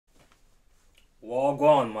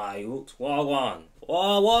Wagwan, my youth. Wagwan.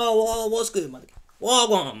 What's good, man?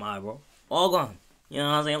 Wagwan, my bro. Wagwan. You know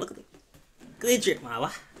what I'm saying? Look at the good drip, my boy.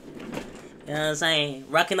 You know what I'm saying?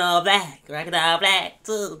 Rockin' all black. Rockin' all black,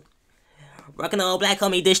 too. Rockin' all black,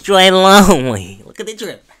 homie, destroying lonely. Look at the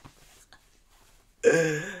drip.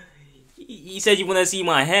 You said you wanna see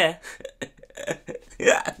my hair.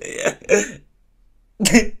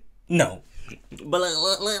 No. But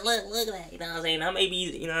look at that, you know what I'm saying? I may be,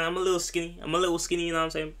 you know, I'm a little skinny, you know what I'm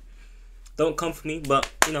saying? Don't come for me, but,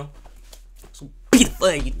 you know, so beat the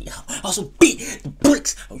fire, also beat the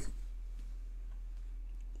bricks.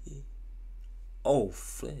 Oh,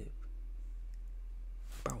 flip.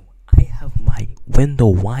 Bro, I have my window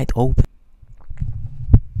wide open.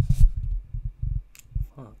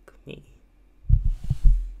 Fuck me.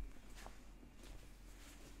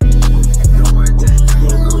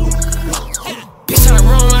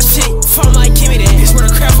 Phone like, give me that. This where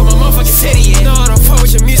the crap from my motherfucking city at. No, I don't fuck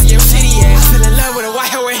with your music, your city at. I fell in love with a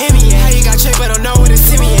white hoe with him at. How you got tricked but don't know where to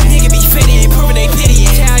see me at. Nigga be fitty, ain't proving they pity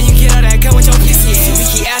at. How you get all that gun with your pissy at. We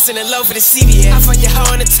keep asking in love for the CV at. I fuck your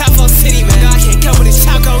hoe in the top of city, man. No, I can't come with his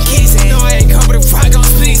top gon' get his ass. No, I ain't come with a rock gon'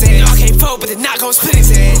 split his ass. No, I can't vote, but the knock gon' split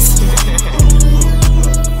his ass.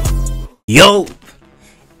 Yo,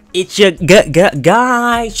 it's your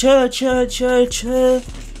guy,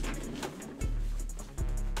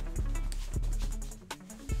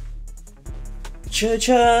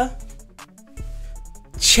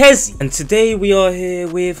 Chezzy, and today we are here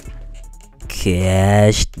with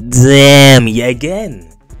hdami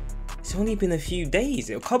again. It's only been a few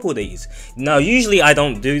days, a couple days. Now, usually I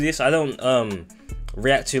don't do this. I don't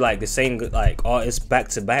react to like the same like artists back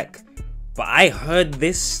to back. But I heard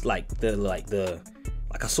this I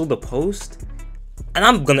saw the post, and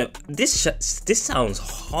I'm gonna this sounds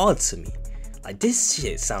hard to me. Like this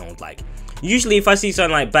shit sounds like. Usually, if I see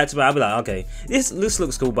something like back to back, I'll be like, okay, this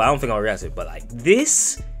looks cool, but I don't think I'll react to it. But like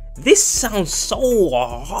this sounds so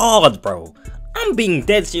hard, bro. I'm being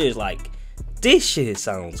dead serious. Like this shit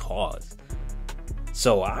sounds hard.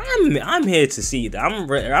 So I'm here to see that. I'm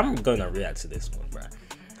gonna react to this one, bro.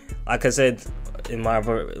 Like I said in my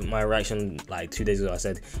reaction like 2 days ago, I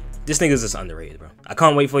said this nigga's just underrated, bro. I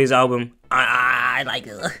can't wait for his album. I like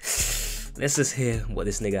it. Let's just hear what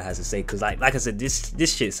this nigga has to say, cause like I said,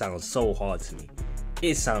 this shit sounds so hard to me.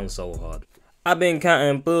 It sounds so hard. I've been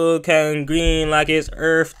counting blue, counting green like it's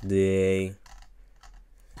Earth Day.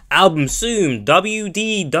 Album soon,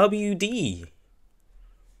 WD.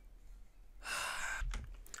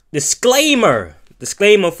 Disclaimer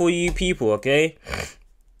for you people, okay?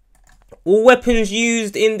 All weapons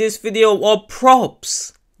used in this video are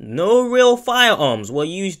props. No real firearms were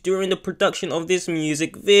used during the production of this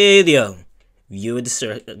music video. Viewer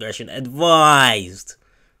discretion advised.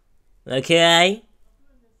 Okay?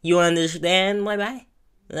 You understand, my guy?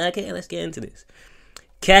 Okay, let's get into this.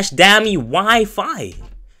 hdami Wi-Fi.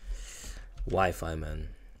 Wi-Fi, man.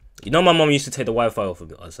 You know my mom used to take the Wi-Fi off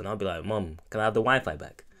of us, and I'll be like, Mom, can I have the Wi-Fi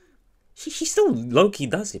back? She still low-key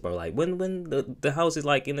does it, bro. Like, when the house is,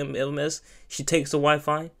 like, in a mess, she takes the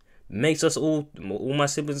Wi-Fi, makes us all my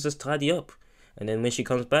siblings just tidy up. And then when she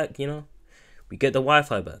comes back, you know, we get the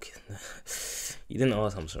Wi-Fi back. You didn't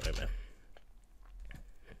ask, I'm sorry, man.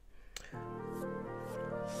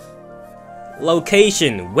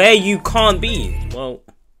 Location, where you can't be. Well,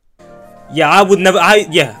 yeah, I would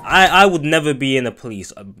never be in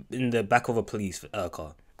the back of a police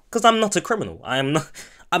car. Cause I'm not a criminal. I'm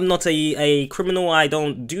not a criminal. I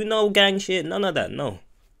don't do no gang shit. None of that. No,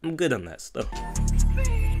 I'm good on that stuff.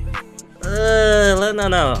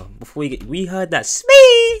 No. Before we heard that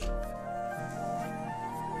speed.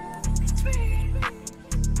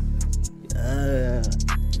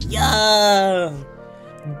 Yeah.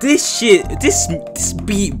 This shit. This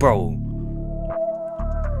beat, bro.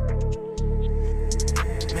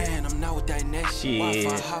 Man, I'm not with that next shit.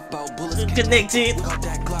 Connected. Got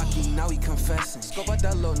that Glocky, now he confessing. Scope out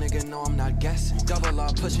that little nigga, no, I'm not guessing. Double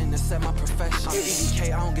R pushing to set my profession. I'm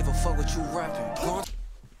EDK, I don't give a fuck what you rapping.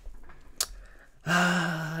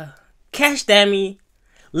 hdami,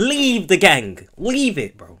 leave the gang. Leave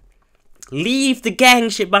it, bro. Leave the gang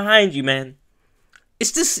shit behind you, man.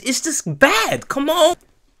 It's just bad. Come on.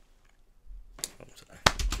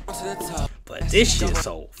 But this shit's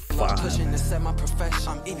so fun.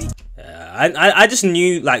 I just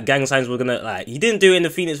knew like gang signs were gonna like. He didn't do it in the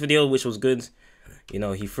Phoenix video, which was good. You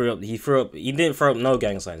know, he didn't throw up no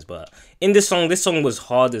gang signs, but in this song was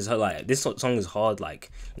hard as hell. Like this song is hard,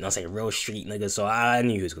 like, you know, I'm saying, real street nigga. So I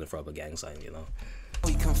knew he was gonna throw up a gang sign, you know.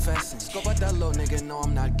 We confessing. Scope out that little nigga, no,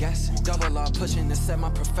 I'm not guessing. Double R pushing to set my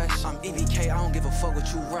profession. I'm EDK, I don't give a fuck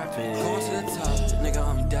what you rapping. Going to the top, nigga,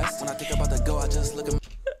 I'm destined. When I think about the go, I just look at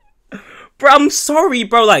Bro, I'm sorry,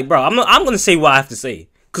 bro. Like, bro, I'm gonna say what I have to say.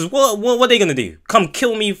 Cause what are they gonna do? Come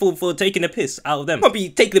kill me for taking the piss out of them? I'll be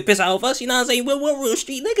taking the piss out of us. You know what I'm saying? We're real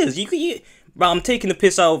street niggas. Bro, I'm taking the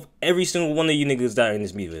piss out of every single one of you niggas that are in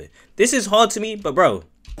this video. This is hard to me, but bro.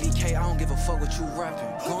 BK, I don't give a fuck what you rapping.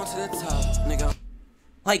 Going to the top, nigga.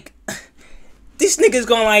 Like, this nigga's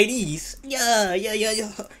going like these. Yeah.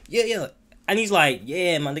 And he's like,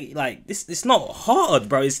 yeah, man. Like, it's not hard,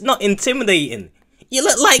 bro. It's not intimidating. You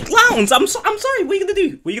look like clowns. I'm sorry. What are you gonna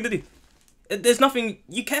do? What are you gonna do? There's nothing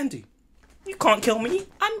you can do. You can't kill me.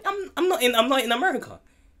 I'm not in America.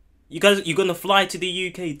 You're gonna fly to the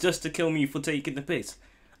UK just to kill me for taking the piss.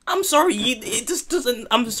 I'm sorry. It just doesn't.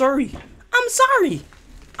 I'm sorry. I'm sorry.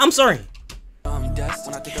 I'm sorry. I'm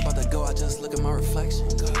destined. When I think about the go, I just look at my reflection.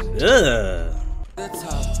 Ugh. The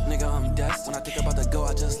top, nigga, I'm destined. When I think about the go,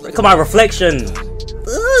 I just look at my reflection.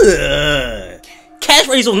 Ugh.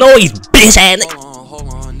 Catchphrase will know he's bitch ass nigga.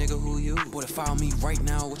 Hold on, nigga, who you? Boy, file me right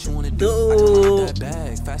now. What you wanna do? I can run that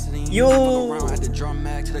bag faster than you. Around at the drum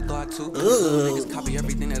mag to the Glock 2. Niggas copy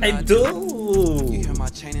everything that I do. You hear my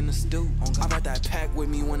chain in the stew. I brought that pack with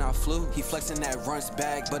me when I flew. He flexing that runs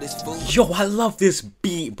bag, but it's food. Yo, I love this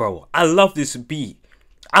beat, bro. I love this beat.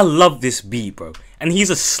 I love this beat, bro. And he's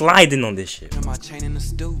a sliding on this shit. My chain in the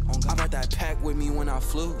stew. I brought that pack with me when I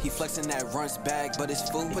flew. He flexing that runs bag, but it's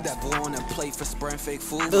food. Put that boy on the plate for spreading fake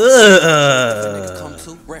food.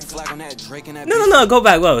 Red flag on that Drake and that no, go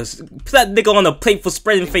back, bro. Put that nigga on the plate for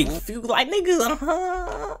spreading fake food. Like, nigga,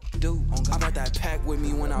 I brought that pack with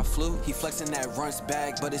me when I flew. He flexing that runs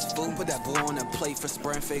bag, but it's food. Put that boy on the plate for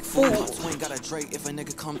spreading fake food. Twin got a Drake if a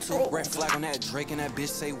nigga come to. Red flag on that Drake and that bitch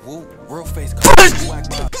say woo. Real face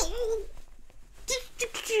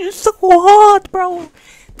This is so hard, bro.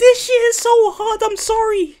 This shit is so hard. I'm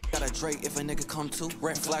sorry. Got a Drake if a nigga come to.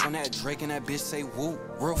 Red flag on that Drake and that bitch say woo.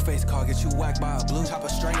 Real face car get you whacked by a blue. Chop a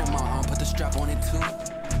string in my arm, put the strap on it too.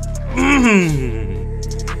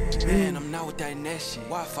 Man, I'm not with that net shit.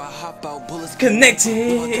 Wi-Fi hop out, bullets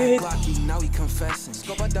connected. Glocky, now he confessing.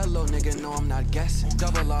 Scope out that little nigga, no, I'm not guessing.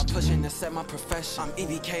 Double R pushing to set my profession. I'm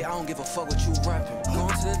EBK, I don't give a fuck what you rapping.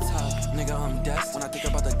 Going to the top, nigga, I'm destined. When I think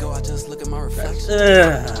about the go, I just look at my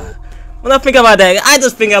reflection. When I think about that, I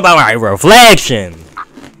just think about my reflection.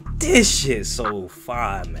 This shit's so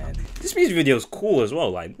fire, man. This music video is cool as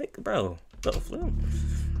well. Like, nigga, bro, the flip.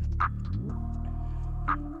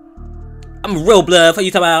 I'm real blood. What you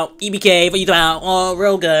talking about? EBK. What you talking about? Oh,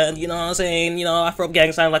 real gun. You know what I'm saying? You know, Afro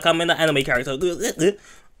gang sound like I'm in the anime character.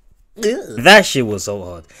 That shit was so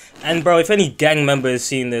hard. And bro, if any gang member has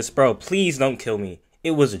seen this, bro, please don't kill me.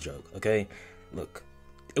 It was a joke, okay? Look,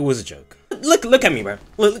 it was a joke. Look at me, bro.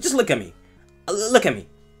 Just look at me. Look at me.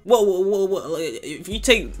 Whoa. If you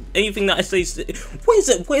take anything that I say, where's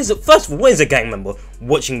it? First of all, where's a gang member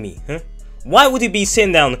watching me, huh? Why would he be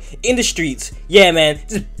sitting down in the streets? Yeah, man,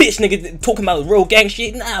 this bitch nigga talking about real gang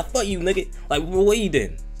shit. Nah, fuck you, nigga. Like, what are you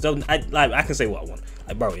doing? So, I can say what I want.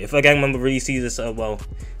 Like, bro, if a gang member really sees this, well,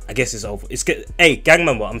 I guess it's over. It's good. Hey, gang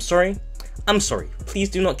member, I'm sorry. I'm sorry. Please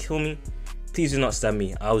do not kill me. Please do not stab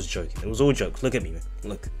me. I was joking. It was all jokes. Look at me, man.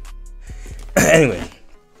 Look. Anyway,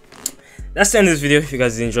 that's the end of this video. If you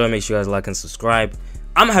guys did enjoy, make sure you guys like and subscribe.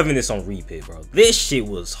 I'm having this on repeat, bro. This shit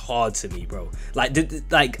was hard to me, bro. Like,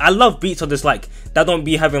 I love beats of this, like, that don't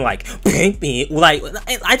be having, like, like,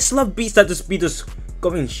 I just love beats that just be just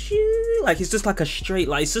going, like, it's just like a straight,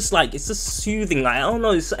 like, it's just soothing, like, I don't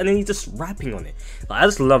know, and then he's just rapping on it. Like, I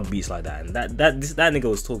just love beats like that, and that nigga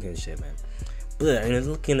was talking shit, man. But, and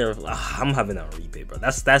looking there, I'm having that on repeat, bro.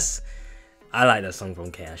 I like that song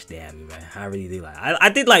from hdami, man. I really do like it. I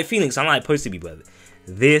did like Phoenix, I like Post to Be, but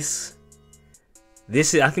this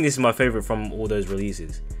is, I think this is my favorite from all those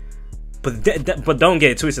releases. But don't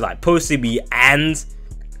get it twisted, like Post to Be and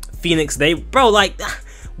Phoenix, bro, like,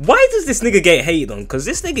 why does this nigga get hated on? Because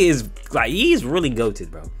this nigga is, like, he's really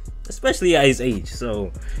goated, bro. Especially at his age,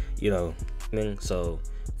 so, you know, I mean, so,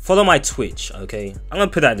 follow my Twitch, okay? I'm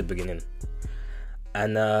gonna put that at the beginning.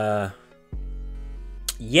 And,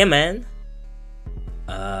 yeah, man.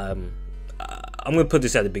 I'm gonna put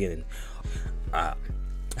this at the beginning. I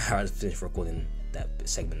finished recording that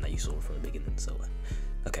segment that you saw from the beginning, so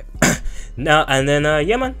okay. Now and then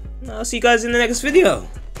yeah, man, I'll see you guys in the next video.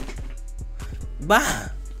 Bye.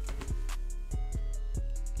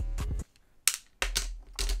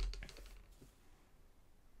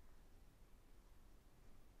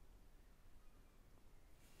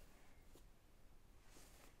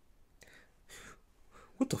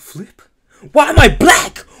 What the flip? Why am I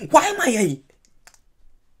black? Why am I a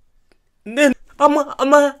nigga?